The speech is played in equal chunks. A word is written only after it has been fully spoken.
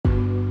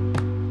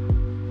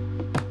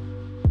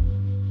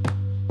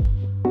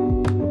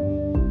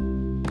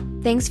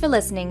Thanks for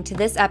listening to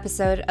this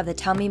episode of the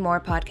Tell Me More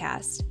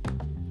podcast.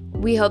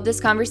 We hope this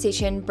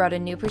conversation brought a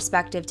new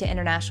perspective to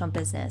international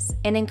business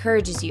and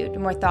encourages you to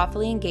more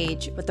thoughtfully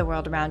engage with the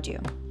world around you.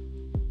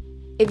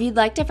 If you'd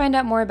like to find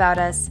out more about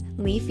us,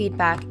 leave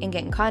feedback, and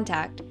get in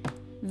contact,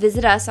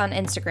 visit us on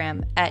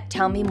Instagram at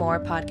Tell Me More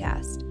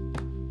Podcast.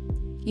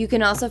 You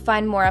can also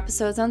find more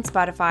episodes on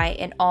Spotify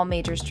and all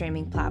major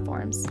streaming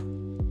platforms.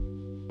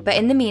 But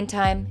in the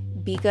meantime,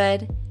 be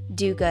good,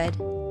 do good,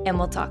 and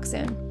we'll talk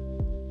soon.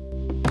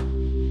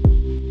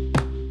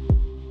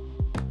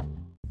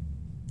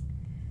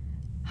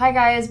 Hi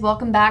guys,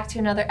 welcome back to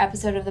another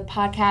episode of the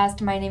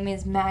podcast. My name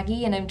is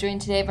Maggie and I'm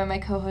joined today by my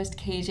co-host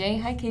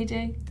KJ. Hi KJ.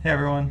 Hey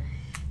everyone.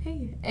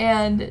 Hey.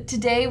 And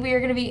today we are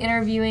going to be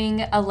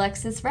interviewing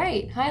Alexis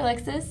Wright. Hi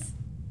Alexis.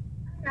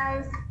 Hi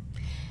guys.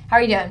 How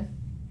are you doing?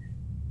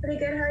 Pretty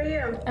good, how are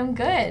you? I'm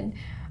good.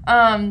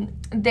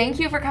 Thank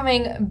you for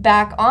coming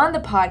back on the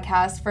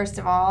podcast, first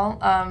of all.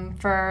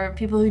 For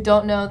people who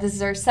don't know, this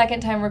is our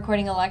second time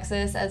recording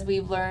Alexis, as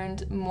we've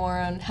learned more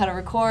on how to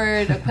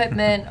record,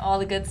 equipment, all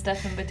the good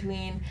stuff in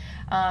between.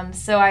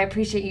 So I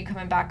appreciate you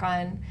coming back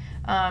on.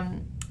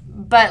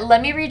 But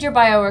let me read your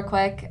bio real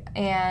quick,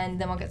 and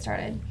then we'll get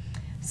started.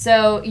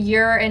 So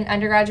you're an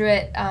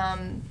undergraduate.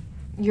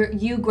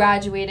 You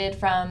graduated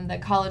from the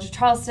College of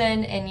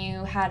Charleston, and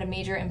you had a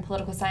major in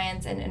political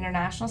science and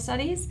international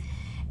studies.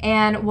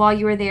 And while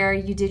you were there,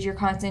 you did your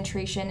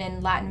concentration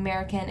in Latin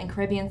American and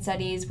Caribbean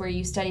studies, where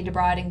you studied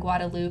abroad in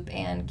Guadeloupe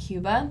and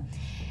Cuba.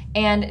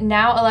 And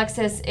now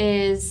Alexis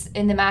is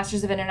in the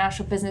Masters of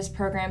International Business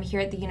program here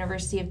at the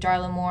University of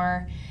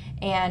Darla-Moore,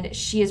 and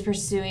she is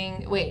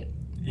pursuing,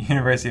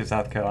 University of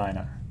South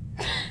Carolina.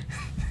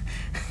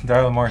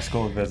 Darla-Moore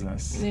School of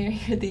Business. You're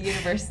at the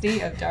University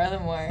of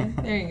Darla-Moore.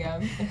 There you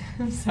go.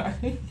 I'm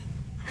sorry.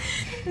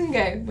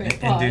 Okay, wait,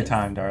 pause. In due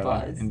time, Darla.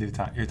 Pause. In due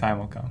time. Your time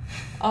will come.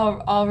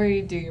 I'll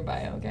redo your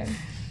bio, okay?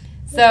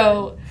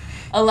 So,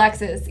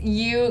 Alexis,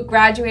 you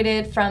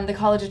graduated from the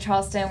College of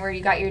Charleston, where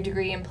you got your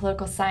degree in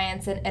political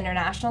science and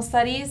international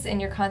studies, and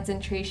your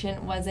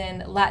concentration was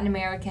in Latin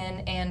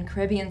American and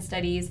Caribbean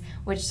studies,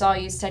 which saw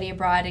you study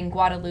abroad in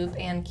Guadeloupe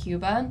and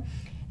Cuba.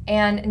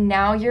 And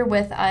now you're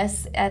with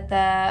us at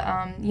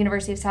the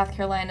University of South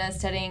Carolina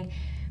studying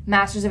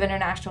Masters of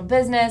International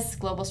Business,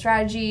 Global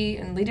Strategy,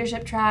 and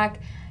Leadership track,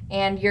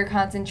 and you're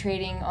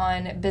concentrating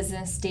on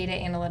business, data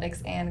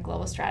analytics, and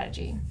global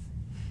strategy.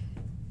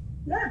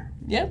 Yeah.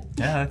 Yep.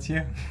 Yeah, that's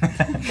you.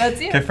 That's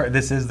you.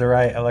 This is the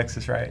right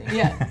Alexis Wright.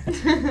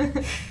 Yeah.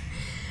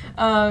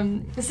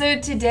 So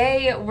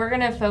today we're going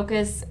to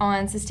focus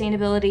on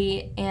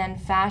sustainability and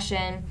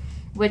fashion,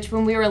 which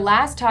when we were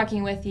last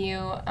talking with you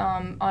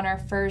on our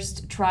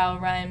first trial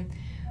run,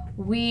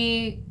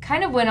 we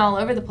kind of went all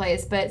over the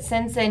place, but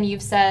since then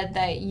you've said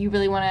that you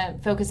really want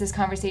to focus this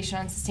conversation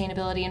on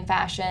sustainability and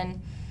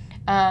fashion.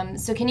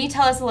 So can you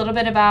tell us a little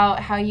bit about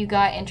how you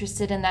got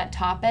interested in that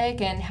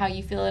topic and how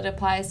you feel it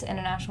applies to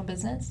international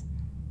business?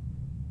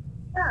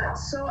 Yeah,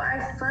 so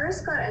I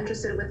first got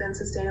interested within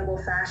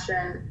sustainable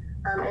fashion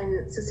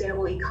and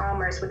sustainable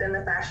e-commerce within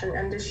the fashion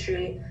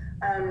industry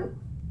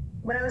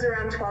when I was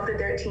around 12 to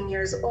 13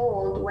 years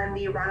old, when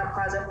the Rana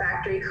Plaza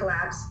factory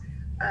collapsed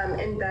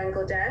in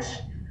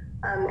Bangladesh.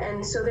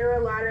 And so there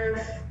were a lot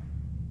of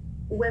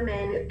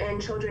women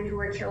and children who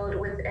were killed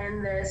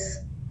within this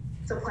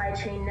supply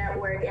chain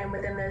network and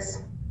within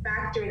this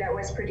factory that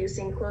was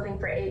producing clothing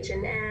for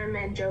H&M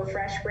and Joe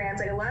Fresh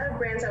brands, like a lot of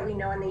brands that we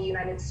know in the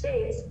United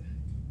States.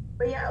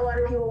 But yet a lot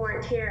of people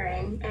weren't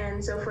caring.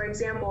 And so, for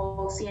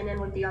example, CNN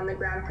would be on the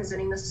ground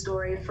presenting the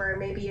story for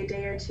maybe a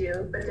day or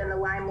two, but then the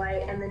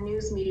limelight and the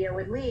news media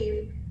would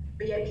leave,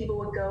 but yet people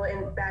would go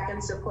back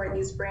and support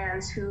these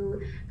brands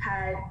who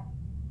had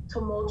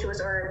tumultuous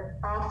or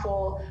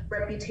awful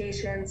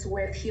reputations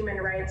with human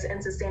rights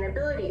and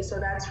sustainability.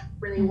 So that's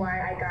really why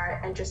I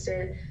got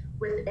interested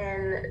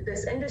within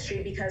this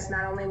industry, because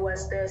not only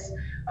was this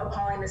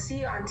appalling to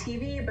see on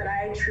TV, but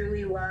I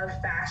truly love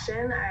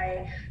fashion.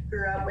 I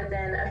grew up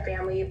within a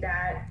family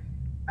that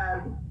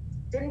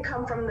didn't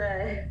come from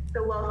the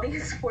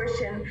wealthiest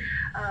portion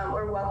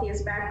or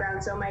wealthiest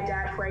background. So my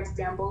dad, for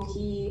example,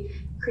 he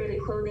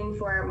created clothing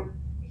for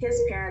his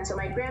parents, so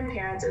my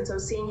grandparents, and so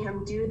seeing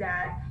him do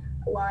that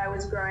while I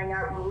was growing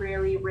up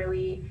really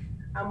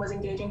was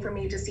engaging for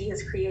me, to see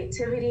his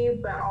creativity,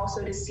 but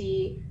also to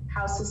see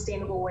how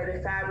sustainable were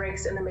the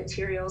fabrics and the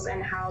materials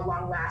and how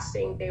long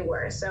lasting they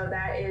were. So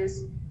that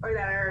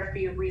are a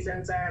few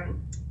reasons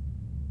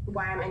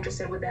why I'm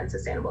interested within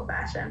sustainable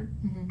fashion.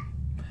 Mm-hmm.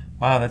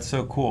 Wow, that's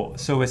so cool.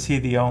 So was he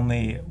the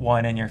only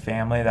one in your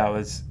family that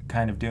was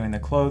kind of doing the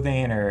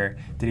clothing, or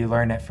did he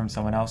learn it from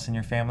someone else in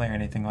your family or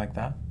anything like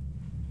that?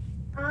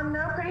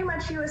 No, pretty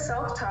much he was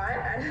self-taught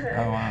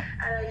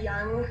at a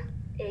young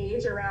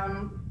age,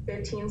 around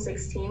 15,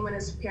 16, when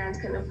his parents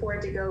couldn't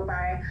afford to go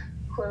buy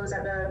clothes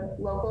at the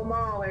local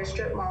mall or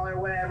strip mall or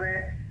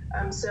whatever.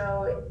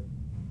 So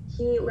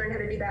he learned how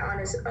to do that on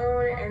his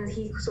own, and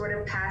he sort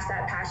of passed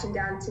that passion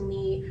down to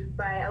me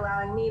by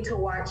allowing me to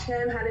watch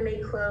him how to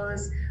make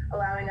clothes,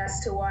 allowing us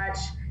to watch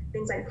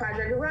things like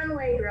Project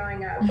Runway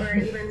growing up, or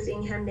even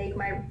seeing him make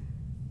my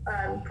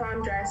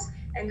prom dress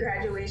and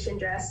graduation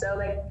dress. So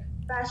like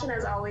fashion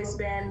has always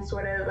been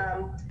sort of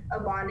a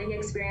bonding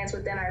experience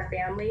within our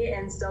family,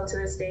 and still to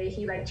this day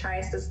he like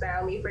tries to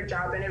style me for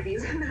job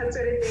interviews and that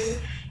sort of thing,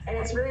 and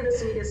it's really the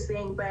sweetest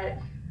thing. But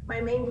my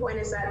main point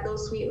is that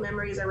those sweet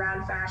memories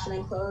around fashion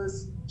and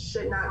clothes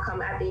should not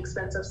come at the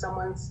expense of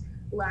someone's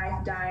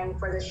life dying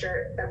for the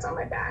shirt that's on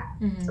my back.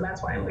 So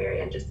that's why I'm very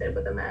interested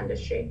within the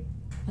industry.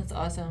 That's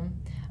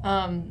awesome.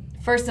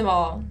 First of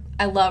all,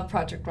 I love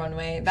Project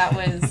Runway. That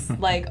was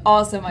like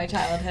also my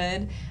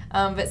childhood.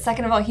 But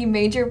second of all, he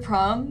made your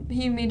prom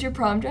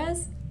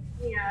dress?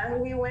 Yeah,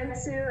 we went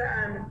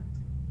to,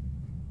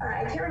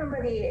 I can't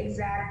remember the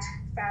exact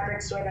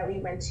fabric store that we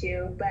went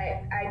to, but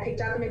I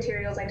picked out the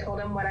materials, I told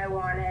him what I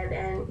wanted,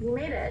 and he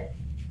made it.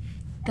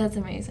 That's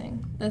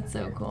amazing. That's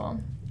so cool.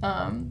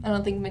 I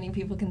don't think many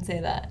people can say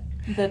that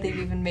they've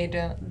even made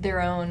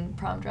their own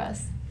prom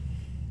dress.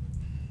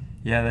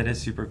 Yeah, that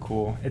is super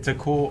cool. It's a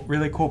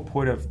really cool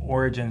point of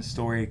origin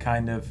story,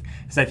 kind of,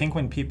 because I think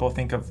when people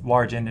think of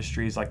large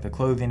industries like the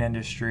clothing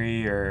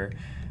industry or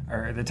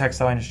the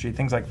textile industry,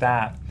 things like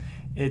that,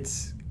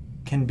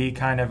 can be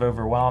kind of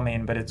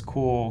overwhelming, but it's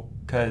cool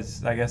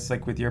because I guess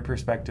like with your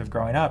perspective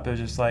growing up, it was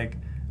just like,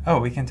 oh,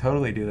 we can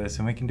totally do this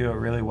and we can do it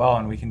really well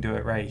and we can do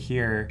it right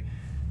here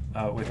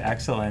with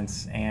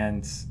excellence,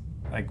 and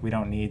like we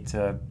don't need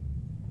to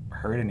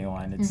hurt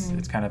anyone.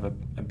 It's kind of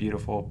a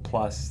beautiful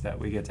plus that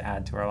we get to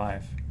add to our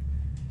life.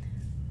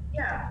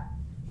 Yeah.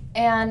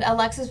 And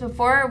Alexis,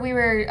 before we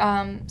were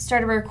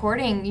started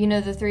recording,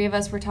 the three of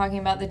us were talking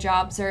about the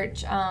job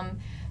search.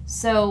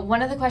 So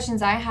one of the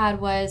questions I had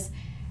was,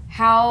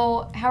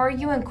 how are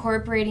you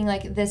incorporating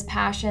like this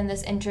passion,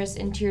 this interest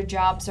into your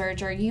job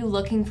search? Are you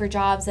looking for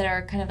jobs that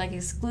are kind of like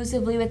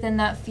exclusively within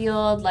that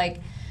field,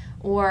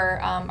 or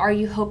are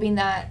you hoping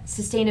that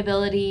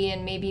sustainability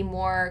and maybe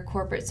more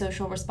corporate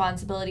social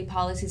responsibility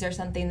policies are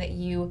something that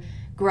you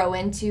grow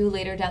into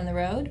later down the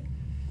road?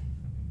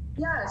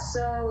 Yeah,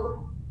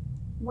 so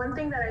one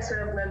thing that I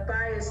sort of live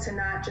by is to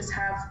not just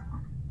have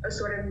a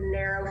sort of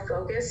narrow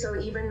focus. So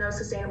even though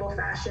sustainable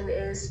fashion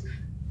is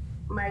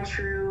my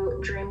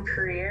true dream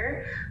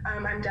career,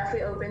 I'm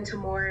definitely open to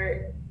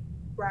more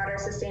broader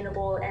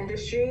sustainable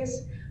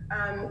industries.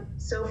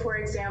 So for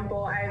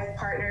example, I've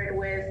partnered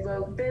with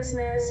Vogue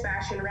Business,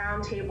 Fashion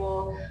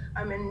Roundtable,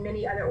 and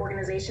many other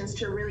organizations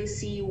to really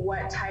see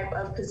what type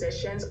of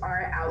positions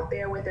are out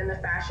there within the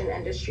fashion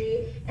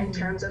industry in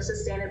terms of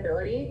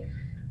sustainability.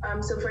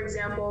 So for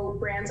example,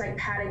 brands like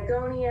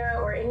Patagonia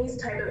or any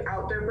type of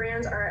outdoor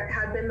brands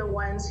have been the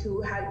ones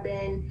who have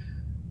been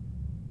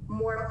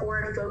more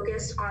forward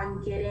focused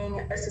on getting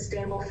a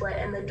sustainable foot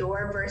in the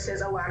door versus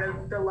a lot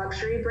of the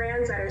luxury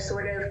brands that are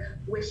sort of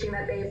wishing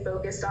that they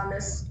focused on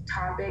this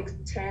topic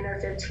 10 or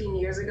 15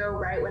 years ago,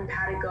 right when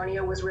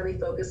Patagonia was really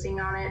focusing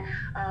on it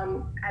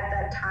at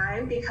that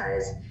time,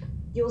 because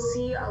you'll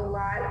see a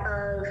lot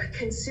of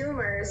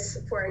consumers,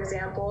 for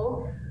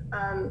example,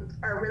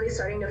 are really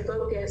starting to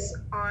focus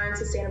on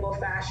sustainable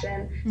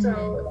fashion.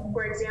 So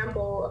for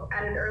example,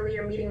 at an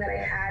earlier meeting that I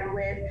had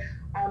with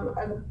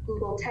a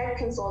Google tech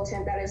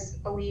consultant that is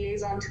a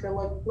liaison to the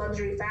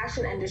luxury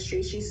fashion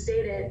industry, she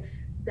stated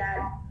that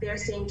they're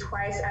seeing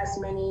twice as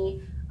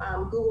many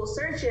Google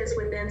searches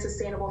within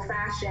sustainable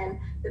fashion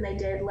than they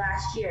did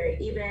last year,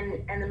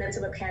 even in the midst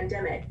of a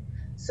pandemic.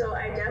 So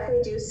I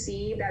definitely do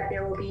see that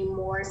there will be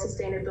more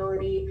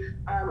sustainability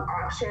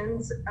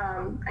options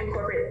and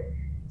corporate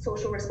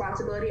social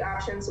responsibility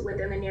options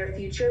within the near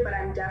future, but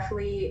I'm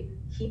definitely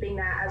keeping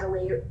that as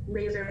a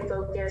laser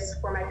focus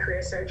for my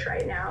career search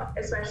right now,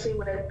 especially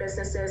with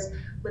businesses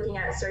looking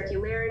at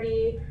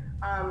circularity,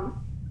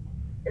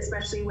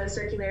 especially with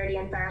circularity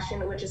in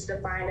fashion, which is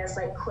defined as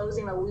like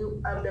closing the loop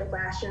of the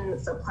fashion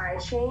supply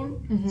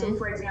chain. So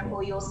for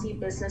example, you'll see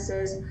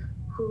businesses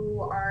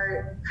who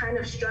are kind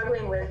of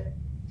struggling with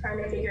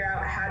trying to figure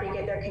out how to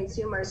get their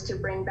consumers to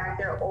bring back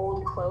their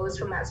old clothes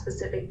from that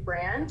specific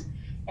brand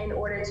in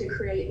order to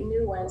create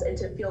new ones and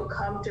to feel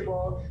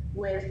comfortable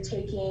with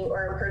taking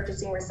or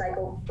purchasing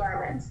recycled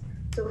garments.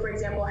 So for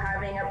example,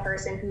 having a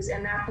person who's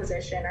in that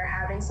position or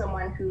having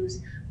someone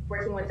who's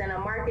working within a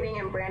marketing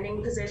and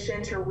branding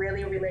position to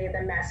really relay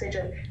the message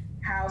of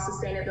how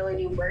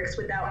sustainability works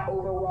without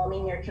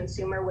overwhelming your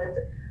consumer with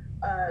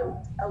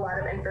a lot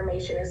of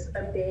information is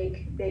a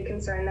big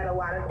concern that a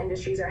lot of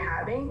industries are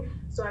having.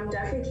 So I'm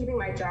definitely keeping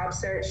my job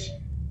search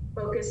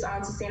focused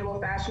on sustainable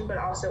fashion, but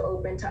also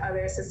open to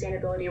other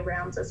sustainability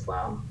realms as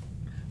well.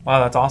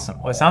 Wow, that's awesome.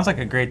 Well, it sounds like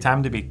a great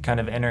time to be kind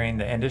of entering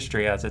the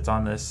industry as it's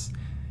on this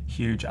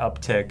huge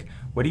uptick.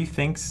 What do you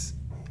think's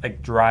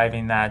like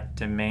driving that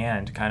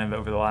demand kind of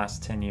over the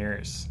last 10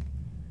 years?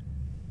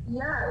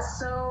 Yeah,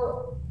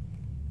 so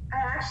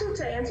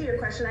to answer your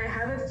question, I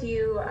have a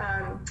few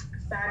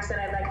facts that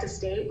I'd like to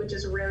state, which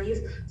is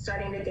really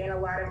starting to gain a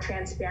lot of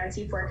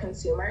transparency for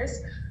consumers.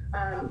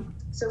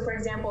 So for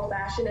example,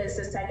 fashion is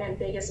the second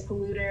biggest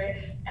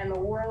polluter in the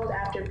world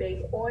after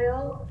big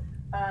oil.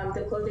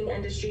 The clothing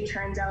industry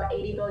churns out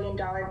 $80 billion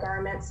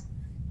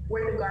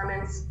worth of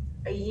garments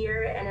a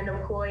year, and it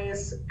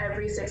employs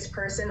every 6th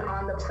person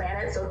on the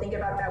planet. So think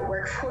about that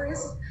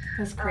workforce.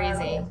 That's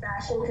crazy.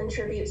 Fashion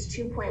contributes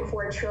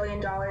 $2.4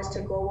 trillion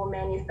to global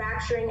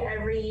manufacturing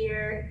every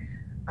year.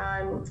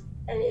 And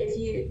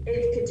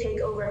it could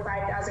take over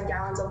 5,000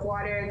 gallons of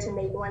water to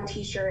make one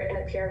t-shirt and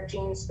a pair of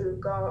jeans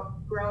through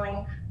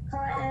growing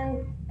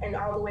cotton and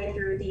all the way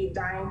through the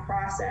dyeing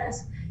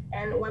process.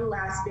 And one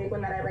last big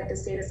one that I'd like to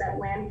state is that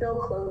landfill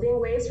clothing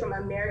waste from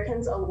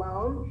Americans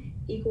alone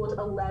equaled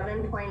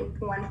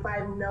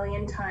 11.15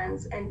 million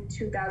tons in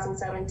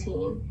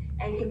 2017.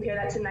 And compare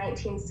that to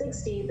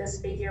 1960, this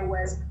figure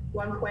was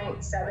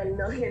 1.7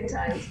 million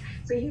tons.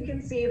 So you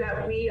can see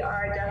that we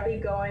are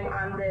definitely going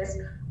on this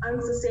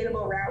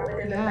unsustainable route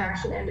within the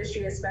fashion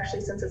industry,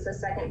 especially since it's the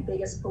 2nd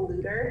biggest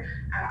polluter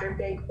after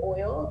big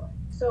oil.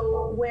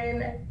 So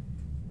when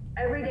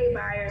everyday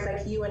buyers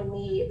like you and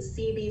me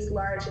see these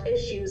large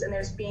issues and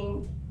there's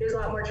a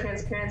lot more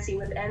transparency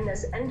within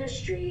this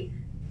industry,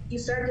 you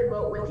start to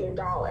vote with your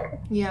dollar.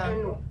 Yeah.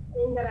 And the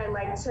thing that I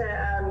like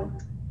to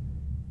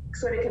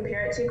sort of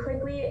compare it to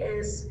quickly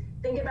is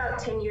think about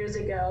 10 years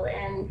ago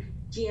and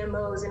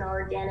GMOs in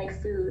organic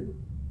food.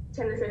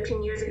 10 to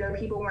 15 years ago,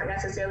 people weren't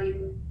necessarily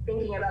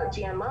thinking about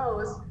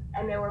GMOs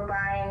and they were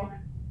buying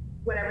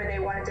whatever they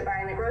wanted to buy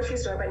in the grocery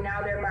store, but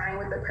now they're buying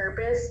with a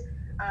purpose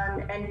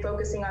and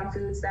focusing on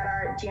foods that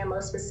are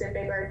GMO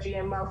specific or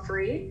GMO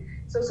free.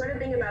 So sort of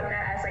think about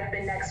that as like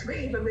the next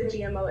wave of the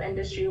GMO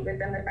industry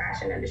within the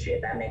fashion industry,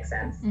 if that makes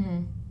sense.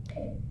 Mm-hmm.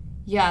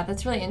 Yeah,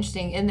 that's really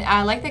interesting. And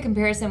I like the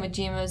comparison with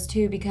GMOs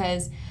too,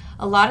 because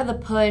a lot of the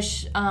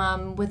push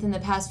within the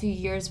past few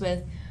years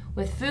with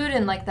food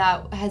and like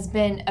that has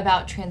been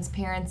about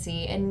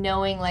transparency and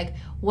knowing like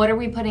what are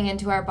we putting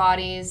into our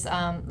bodies,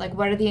 like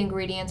what are the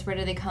ingredients, where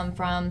do they come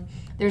from.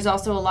 There's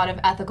also a lot of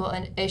ethical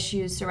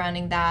issues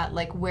surrounding that,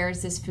 like where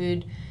is this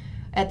food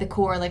at the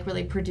core like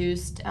really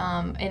produced,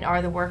 and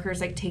are the workers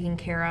like taken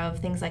care of,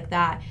 things like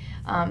that.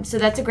 So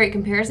that's a great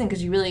comparison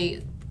because you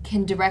really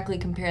can directly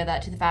compare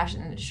that to the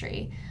fashion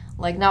industry,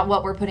 like not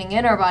what we're putting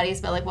in our bodies,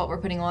 but like what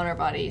we're putting on our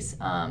bodies,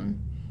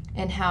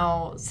 and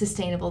how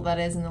sustainable that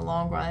is in the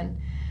long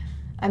run.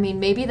 I mean,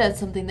 maybe that's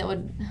something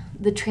that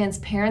the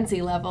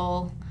transparency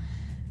level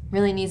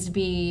really needs to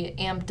be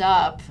amped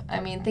up. I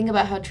mean, think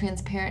about how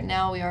transparent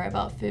now we are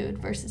about food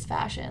versus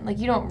fashion. Like,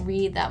 you don't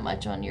read that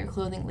much on your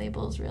clothing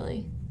labels,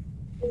 really.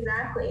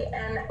 Exactly.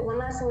 And one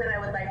last thing that I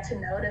would like to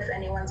note, if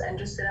anyone's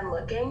interested in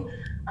looking,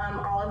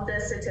 all of the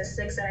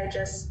statistics that I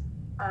just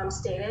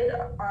stated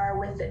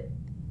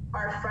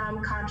are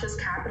from Conscious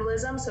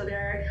Capitalism. So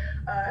they're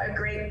a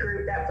great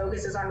group that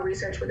focuses on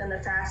research within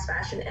the fast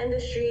fashion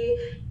industry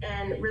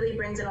and really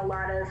brings in a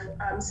lot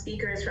of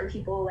speakers from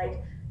people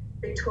like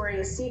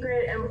Victoria's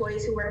Secret,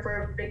 employees who work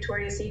for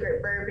Victoria's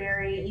Secret,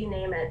 Burberry, you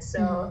name it.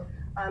 So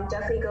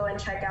definitely go and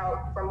check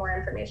out for more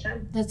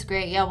information. That's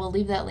great. Yeah, we'll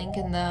leave that link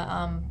in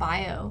the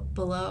bio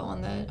below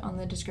on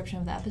the description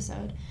of the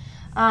episode.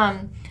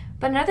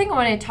 But another thing I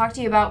wanted to talk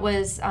to you about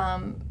was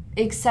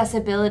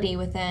accessibility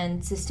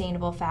within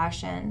sustainable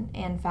fashion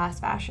and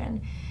fast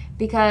fashion,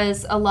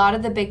 because a lot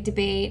of the big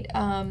debate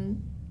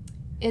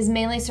is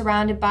mainly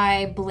surrounded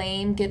by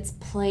blame gets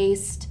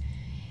placed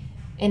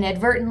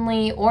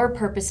inadvertently or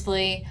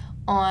purposefully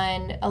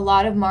on a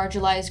lot of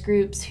marginalized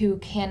groups who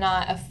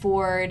cannot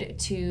afford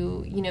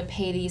to,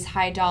 pay these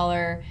high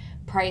dollar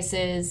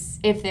prices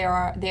if they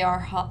are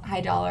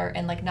high dollar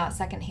and like not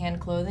secondhand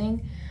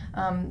clothing.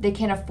 They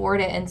can't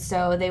afford it, and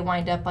so they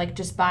wind up like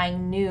just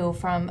buying new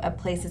from a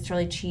place that's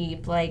really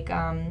cheap. Like,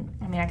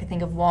 I could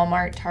think of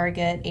Walmart,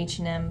 Target,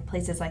 H&M,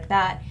 places like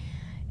that.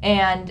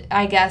 And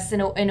I guess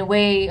in a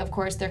way, of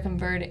course,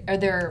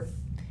 they're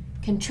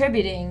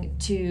contributing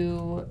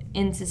to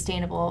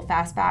unsustainable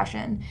fast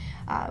fashion.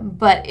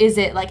 But is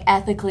it like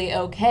ethically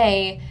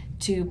okay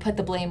to put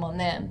the blame on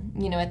them?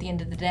 At the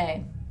end of the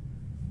day.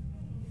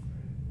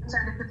 To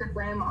put the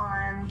blame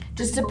on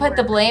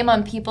the blame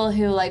on people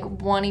who like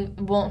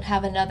won't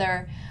have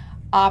another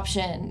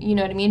option, you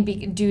know what I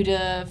mean, due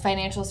to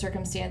financial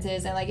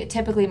circumstances, and like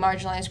typically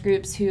marginalized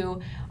groups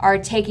who are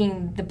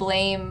taking the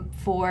blame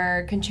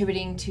for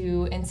contributing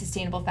to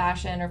unsustainable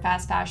fashion or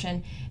fast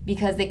fashion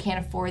because they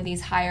can't afford these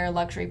higher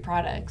luxury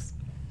products.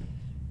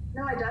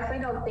 No, I definitely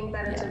don't think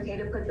that it's okay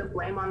to put the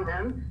blame on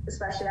them,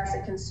 especially as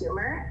a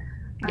consumer.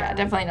 Yeah,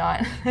 definitely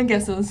not. I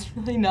guess it was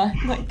really not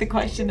like the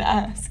question to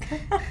ask.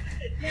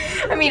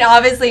 I mean,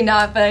 obviously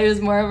not, but it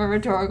was more of a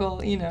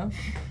rhetorical, No,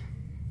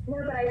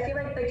 but I feel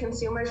like the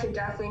consumer should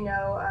definitely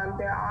know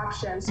their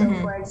options. So,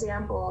 for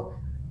example,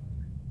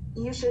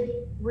 you should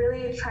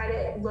really try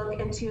to look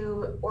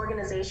into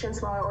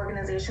smaller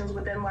organizations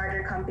within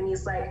larger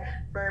companies like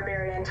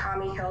Burberry and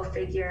Tommy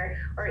Hilfiger,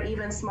 or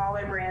even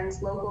smaller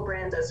brands, local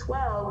brands as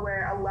well,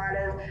 where a lot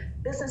of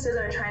businesses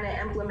are trying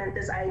to implement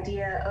this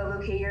idea of,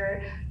 okay,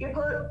 you're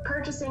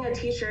purchasing a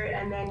t-shirt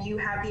and then you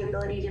have the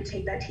ability to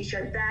take that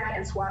t-shirt back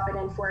and swap it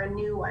in for a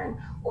new one,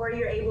 or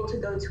you're able to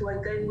go to a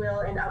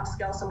Goodwill and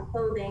upscale some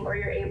clothing, or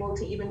you're able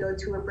to even go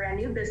to a brand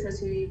new business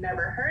who you've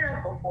never heard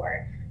of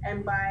before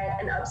and buy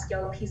an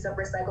upscale piece of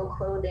recycled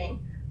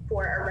clothing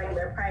for a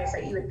regular price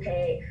that you would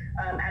pay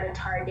at a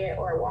Target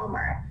or a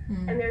Walmart.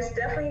 And there's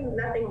definitely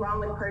nothing wrong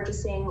with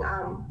purchasing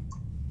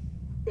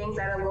things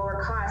at a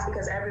lower cost,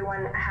 because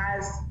everyone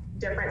has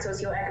different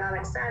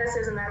socioeconomic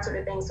statuses and that sort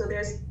of thing. So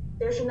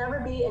there should never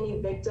be any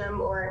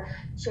victim or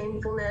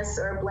shamefulness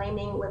or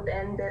blaming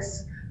within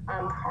this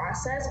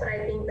process. But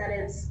I think that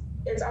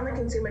it's on the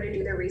consumer to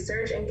do the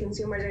research, and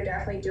consumers are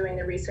definitely doing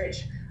the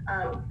research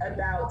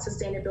about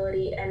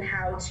sustainability and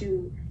how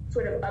to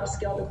sort of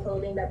upscale the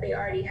clothing that they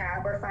already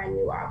have or find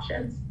new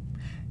options.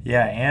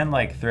 Yeah, and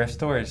like thrift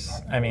stores,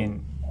 I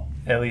mean,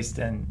 at least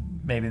in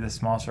maybe the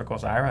small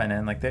circles I run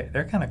in, like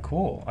they're kind of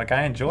cool. Like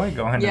I enjoy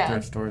going to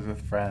thrift stores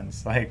with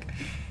friends. Like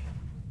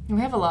we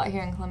have a lot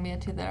here in Columbia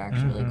too that are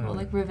actually really cool,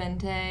 like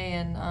Revente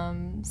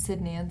and Sid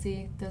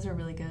Nancy. Those are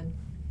really good.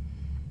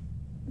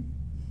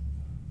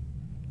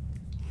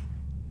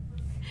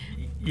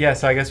 Yeah,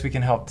 so I guess we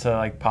can help to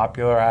like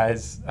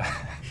popularize.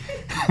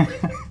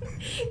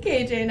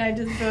 KJ and I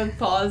just both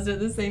paused at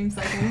the same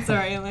second.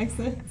 Sorry,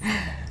 Alexis.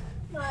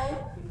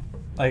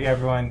 Like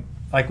everyone,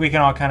 like we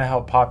can all kind of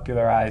help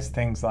popularize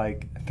things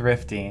like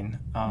thrifting,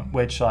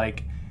 which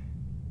like,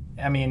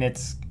 I mean,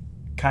 it's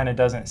kind of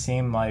doesn't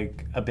seem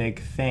like a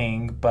big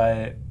thing,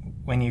 but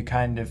when you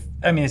kind of,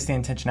 I mean, it's the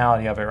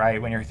intentionality of it,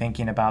 right? When you're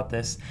thinking about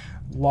this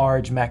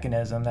large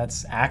mechanism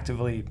that's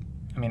actively,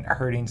 I mean,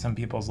 hurting some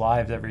people's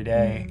lives every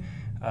day,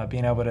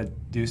 being able to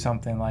do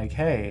something like,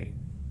 hey,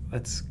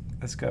 let's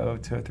go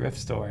to a thrift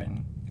store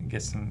and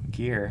get some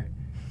gear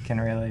can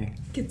really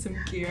get some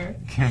gear.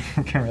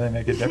 Can really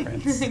make a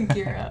difference.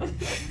 Gear up.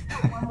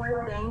 One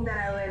more thing that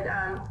I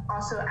would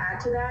also add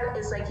to that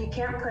is like you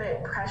can't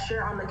put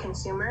pressure on the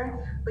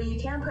consumer, but you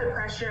can put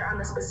pressure on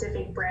the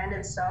specific brand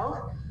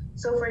itself.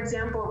 So for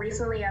example,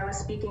 recently I was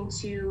speaking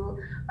to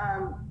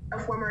a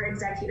former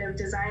executive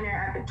designer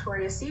at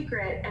Victoria's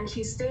Secret, and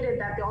she stated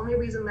that the only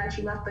reason that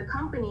she left the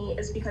company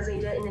is because they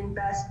didn't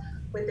invest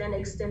within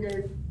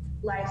extended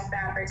life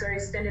fabrics or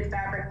extended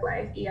fabric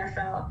life,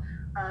 EFL.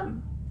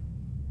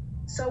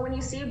 So when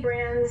you see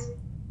brands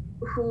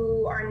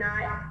who are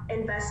not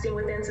investing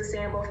within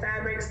sustainable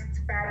fabrics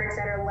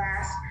that are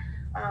last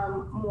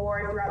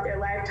more throughout their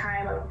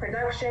lifetime of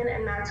production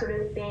and that sort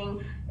of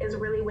thing, is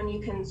really when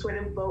you can sort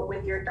of vote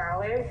with your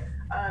dollar.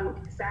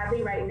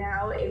 Sadly, right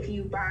now, if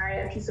you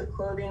buy a piece of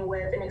clothing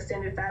with an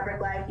extended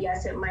fabric life,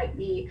 yes, it might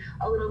be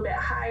a little bit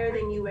higher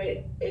than you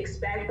would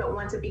expect, but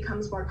once it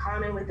becomes more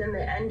common within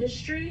the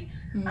industry,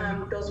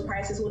 those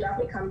prices will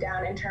definitely come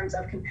down in terms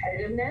of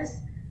competitiveness,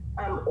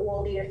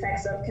 or the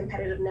effects of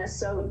competitiveness.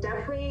 So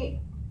definitely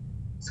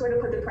sort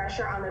of put the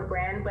pressure on the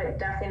brand, but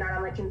definitely not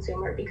on the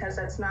consumer, because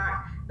that's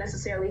not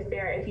necessarily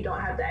fair if you don't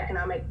have the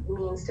economic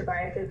means to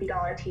buy a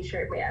 $50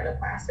 t-shirt made out of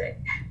plastic.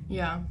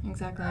 Yeah,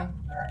 exactly.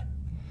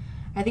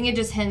 I think it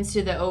just hints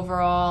to the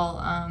overall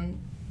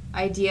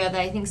idea that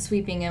I think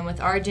sweeping in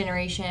with our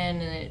generation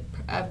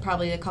and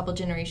probably a couple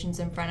generations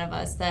in front of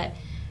us, that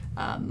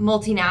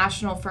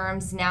multinational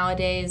firms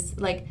nowadays,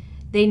 like,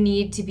 they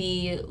need to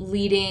be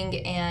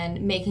leading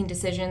and making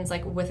decisions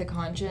like with a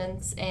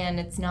conscience, and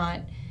it's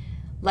not,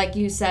 like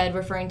you said,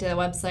 referring to the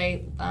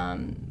website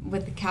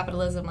with the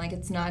capitalism, like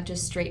it's not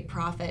just straight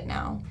profit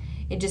now.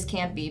 It just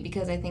can't be,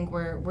 because I think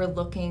we're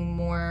looking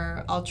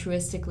more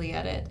altruistically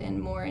at it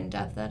and more in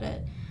depth at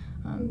it,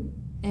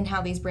 and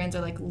how these brands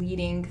are like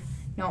leading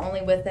not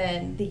only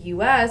within the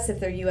U.S. if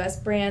they're U.S.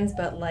 brands,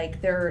 but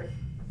like they're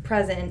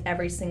present in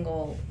every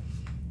single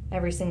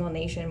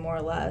nation more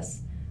or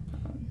less.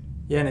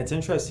 Yeah, and it's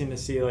interesting to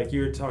see, like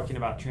you were talking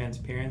about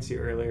transparency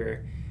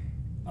earlier.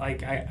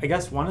 Like I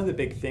guess one of the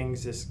big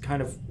things is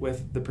kind of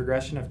with the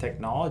progression of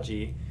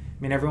technology.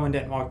 I mean, everyone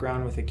didn't walk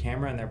around with a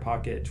camera in their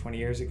pocket 20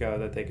 years ago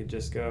that they could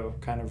just go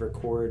kind of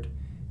record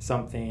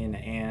something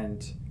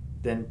and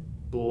then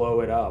blow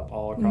it up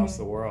all across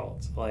the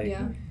world. Like,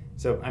 yeah.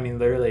 So, I mean,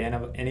 literally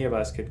any of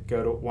us could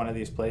go to one of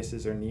these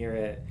places or near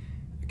it,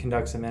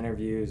 conduct some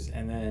interviews,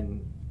 and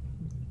then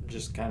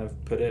just kind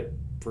of put it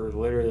for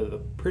literally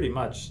pretty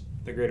much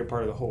the greater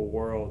part of the whole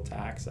world to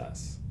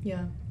access.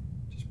 Yeah.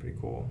 Which is pretty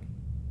cool.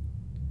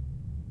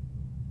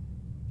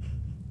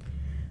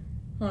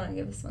 Hold on,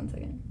 give us 1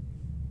 second.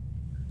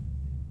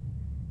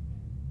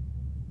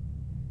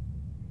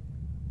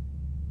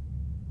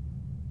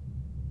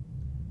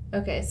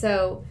 Okay,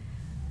 so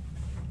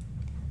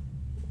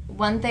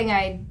one thing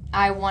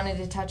I wanted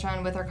to touch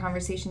on with our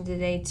conversation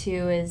today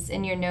too is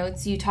in your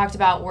notes you talked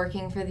about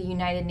working for the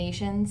United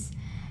Nations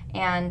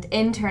and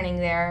interning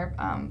there.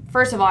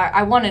 First of all,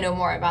 I want to know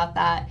more about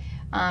that.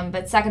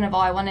 But second of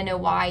all, I want to know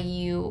why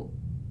you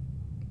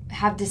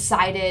have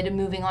decided,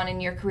 moving on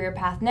in your career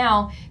path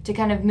now, to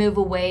kind of move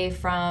away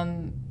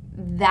from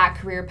that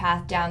career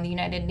path down the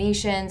United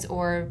Nations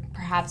or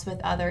perhaps with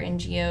other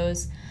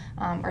NGOs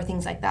or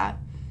things like that.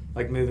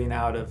 Like moving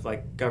out of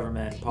like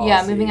government policy.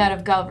 Yeah, moving out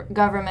of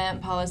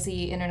government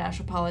policy,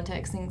 international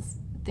politics,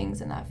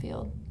 things in that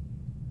field.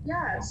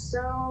 Yeah,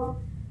 so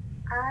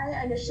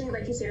I initially,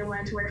 like you said,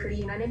 wanted to work for the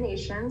United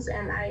Nations,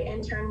 and I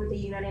interned with the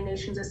United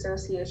Nations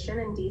Association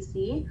in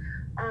DC.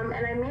 And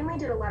I mainly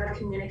did a lot of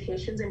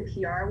communications and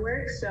PR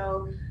work.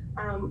 So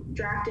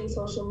drafting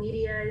social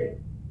media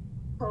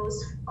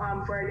posts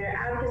for their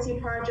advocacy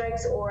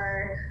projects,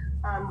 or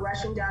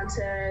rushing down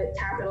to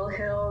Capitol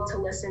Hill to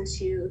listen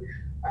to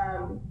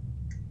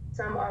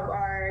some of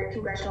our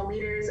congressional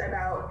leaders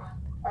about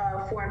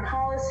foreign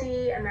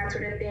policy and that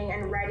sort of thing,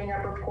 and writing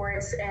up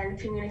reports and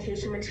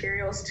communication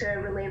materials to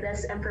relay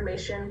this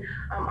information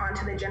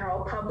onto the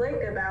general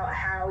public about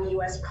how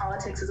U.S.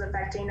 politics is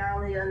affecting not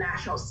only the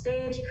national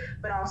stage,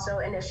 but also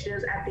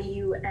initiatives at the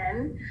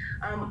UN.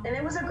 And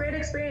it was a great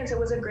experience. It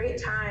was a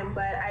great time,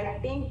 but I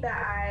think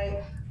that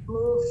I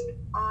moved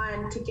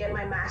on to get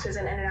my master's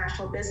in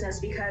international business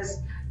because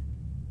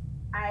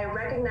I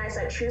recognize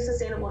that true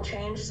sustainable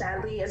change,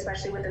 sadly,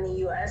 especially within the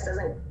U.S.,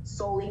 doesn't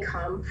solely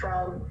come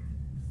from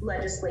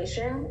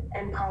legislation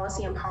and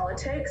policy and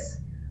politics,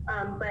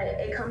 but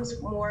it comes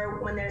more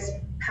when there's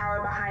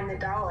power behind the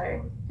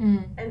dollar.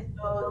 And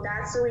so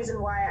that's the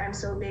reason why I'm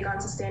so big on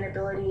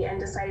sustainability and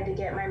decided to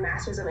get my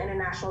master's of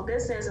international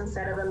business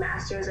instead of a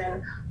master's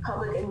in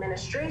public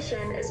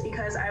administration, is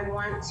because I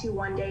want to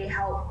one day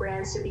help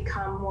brands to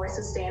become more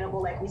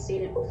sustainable, like we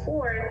stated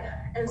before,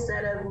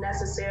 instead of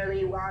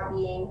necessarily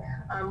lobbying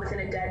within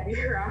a dead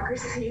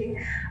bureaucracy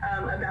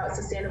about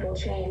sustainable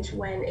change,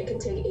 when it can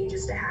take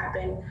ages to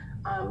happen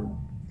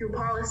through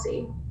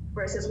policy,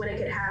 versus when it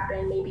could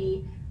happen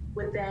maybe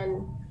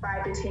within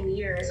 5 to 10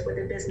 years with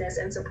a business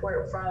and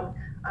support from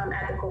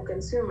ethical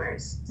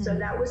consumers. So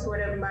that was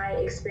sort of my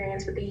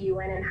experience with the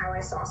UN and how I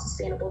saw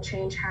sustainable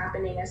change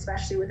happening,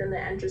 especially within the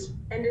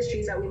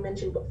industries that we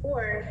mentioned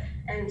before,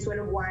 and sort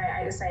of why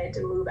I decided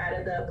to move out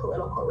of the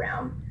political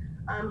realm.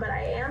 But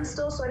I am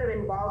still sort of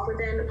involved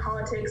within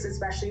politics,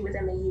 especially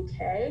within the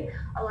UK.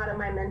 A lot of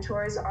my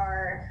mentors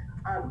are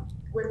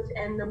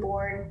within the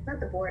board, not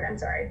the board, I'm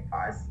sorry,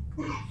 pause.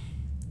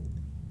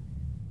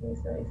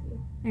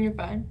 You're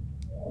fine.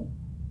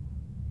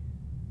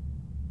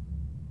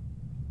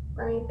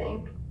 Let me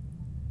think.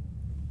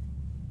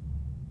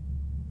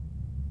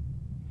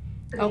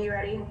 Are you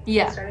ready?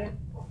 Yeah.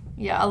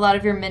 Yeah, a lot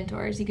of your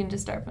mentors. You can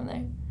just start from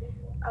there.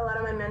 A lot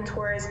of my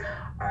mentors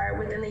are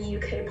within the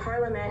UK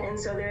Parliament, and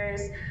so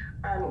there's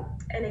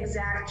an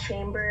exact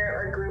chamber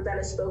or group that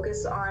is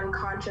focused on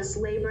conscious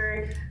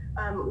labor,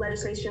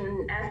 legislation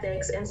and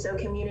ethics, and so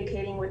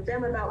communicating with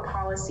them about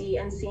policy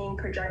and seeing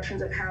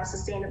projections of how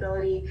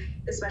sustainability,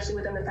 especially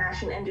within the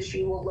fashion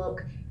industry, will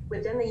look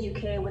within the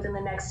UK within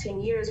the next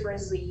 10 years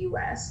versus the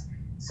US.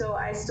 So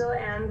I still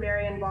am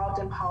very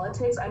involved in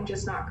politics. I'm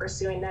just not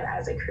pursuing that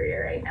as a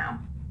career right now.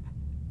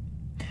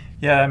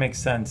 Yeah, that makes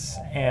sense.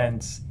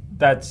 And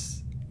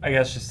that's, I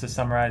guess, just to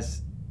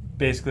summarize,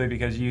 basically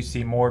because you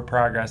see more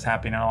progress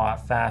happening a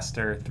lot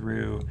faster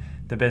through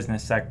the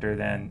business sector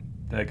than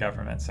the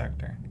government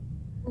sector.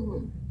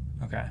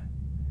 Okay.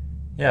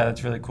 Yeah,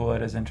 that's really cool.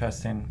 It is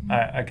interesting.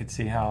 I could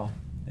see how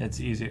it's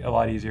a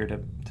lot easier to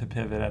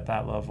pivot at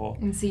that level.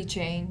 And see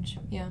change,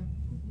 yeah.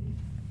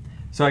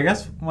 So I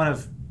guess one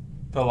of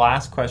the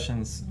last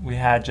questions we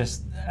had,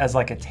 just as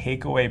like a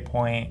takeaway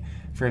point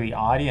for the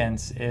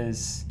audience,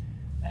 is,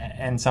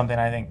 and something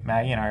I think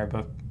Maggie and I are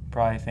both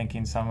probably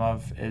thinking some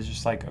of, is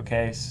just like,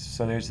 okay,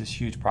 so there's this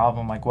huge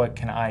problem, like what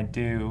can I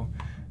do,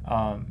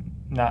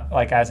 not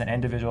like as an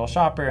individual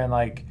shopper, and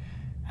like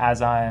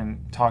as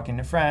I'm talking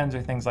to friends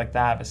or things like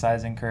that,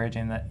 besides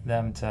encouraging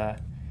them to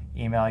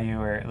email you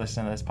or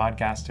listen to this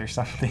podcast or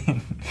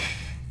something.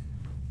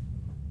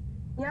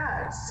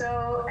 Yeah,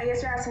 so I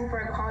guess you're asking for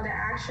a call to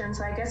action.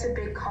 So I guess a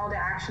big call to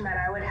action that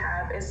I would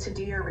have is to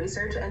do your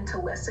research and to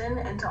listen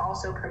and to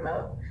also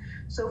promote.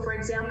 So for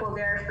example,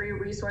 there are free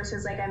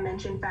resources, like I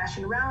mentioned,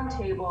 Fashion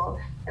Roundtable,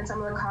 and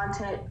some of the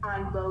content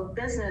on Vogue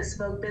Business.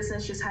 Vogue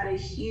Business just had a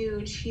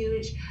huge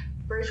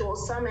virtual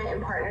summit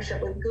in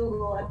partnership with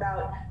Google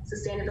about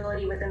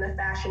sustainability within the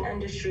fashion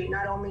industry.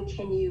 Not only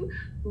can you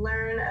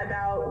learn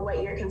about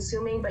what you're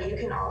consuming, but you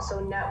can also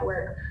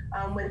network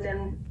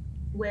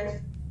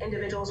with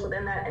individuals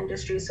within that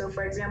industry. So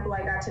for example,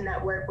 I got to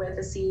network with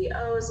the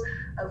CEOs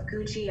of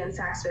Gucci and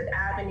Saks Fifth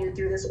Avenue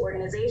through this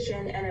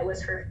organization, and it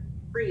was for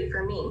free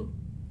for me.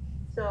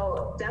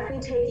 So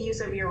definitely take use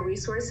of your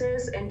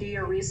resources and do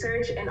your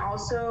research, and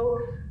also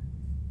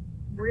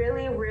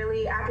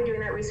really, after doing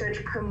that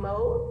research,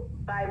 promote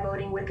by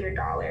voting with your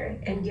dollar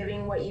and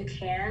giving what you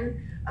can.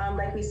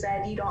 Like we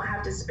said, you don't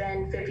have to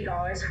spend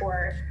 $50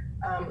 for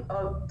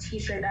a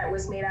t-shirt that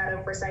was made out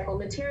of recycled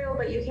material,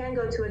 but you can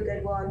go to a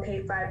Goodwill and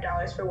pay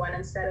 $5 for one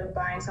instead of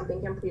buying something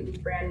completely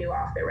brand new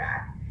off the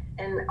rack.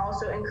 And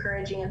also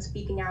encouraging and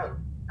speaking out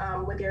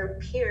with your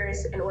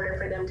peers in order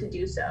for them to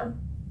do so.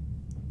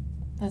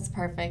 That's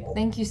perfect.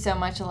 Thank you so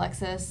much,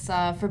 Alexis,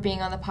 for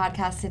being on the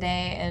podcast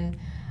today, and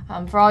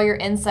for all your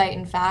insight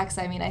and facts.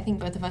 I mean, I think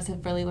both of us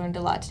have really learned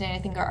a lot today, and I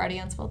think our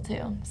audience will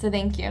too. So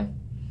thank you.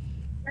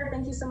 Yeah,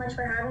 thank you so much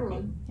for having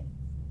me.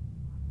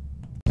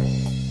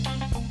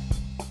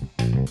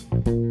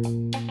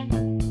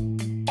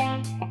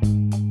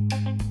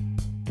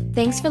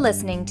 Thanks for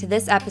listening to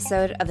this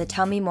episode of the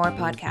Tell Me More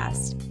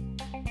podcast.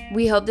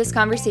 We hope this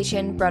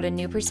conversation brought a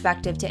new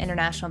perspective to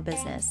international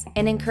business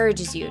and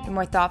encourages you to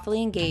more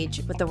thoughtfully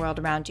engage with the world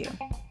around you.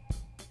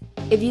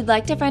 If you'd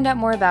like to find out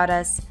more about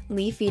us,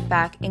 leave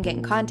feedback, and get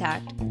in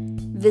contact,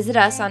 visit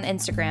us on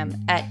Instagram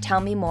at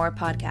Tell Me More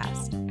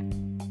Podcast.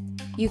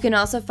 You can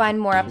also find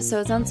more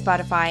episodes on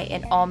Spotify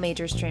and all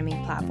major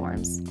streaming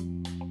platforms.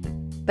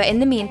 But in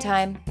the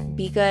meantime,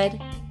 be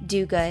good,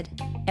 do good,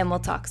 and we'll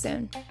talk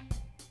soon.